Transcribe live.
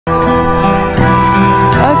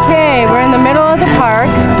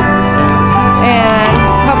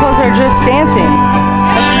dancing.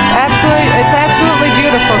 It's absolutely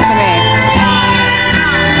beautiful to me.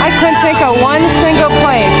 I couldn't think of one single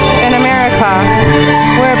place in America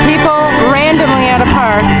where people randomly at a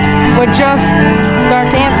park would just start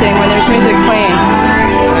dancing when there's music playing.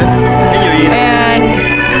 And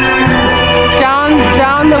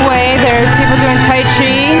down the way there's people doing Tai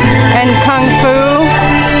Chi and Kung Fu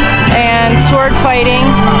and sword fighting.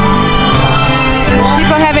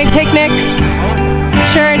 People having picnics,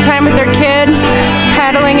 sharing time with their kid,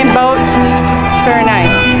 paddling in boats. It's very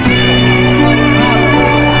nice.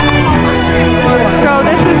 So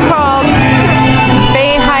this is called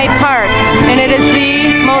Beihai Park, and it is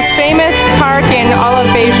the most famous park in all of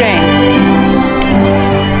Beijing.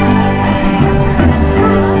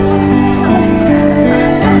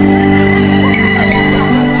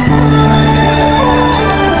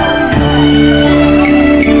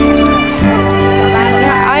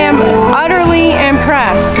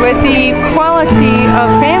 With the quality of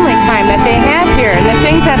family time that they have here and the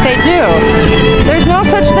things that they do. There's no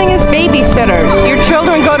such thing as babysitters. Your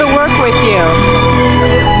children go to work with you,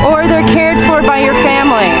 or they're cared for by your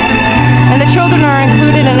family, and the children are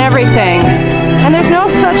included in everything. And there's no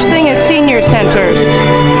such thing as senior centers.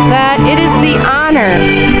 That it is the honor,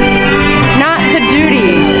 not the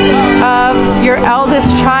duty, of your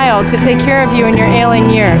eldest child to take care of you in your ailing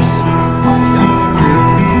years.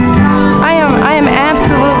 I am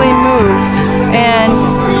absolutely moved and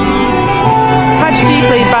touched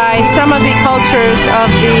deeply by some of the cultures of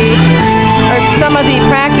some of the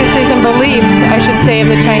practices and beliefs, I should say, of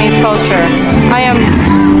the Chinese culture. I am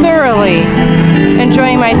thoroughly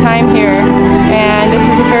enjoying my time here, and this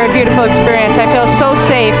is a very beautiful experience. I feel so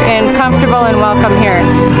safe and comfortable and welcome here,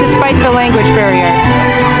 despite the language barrier.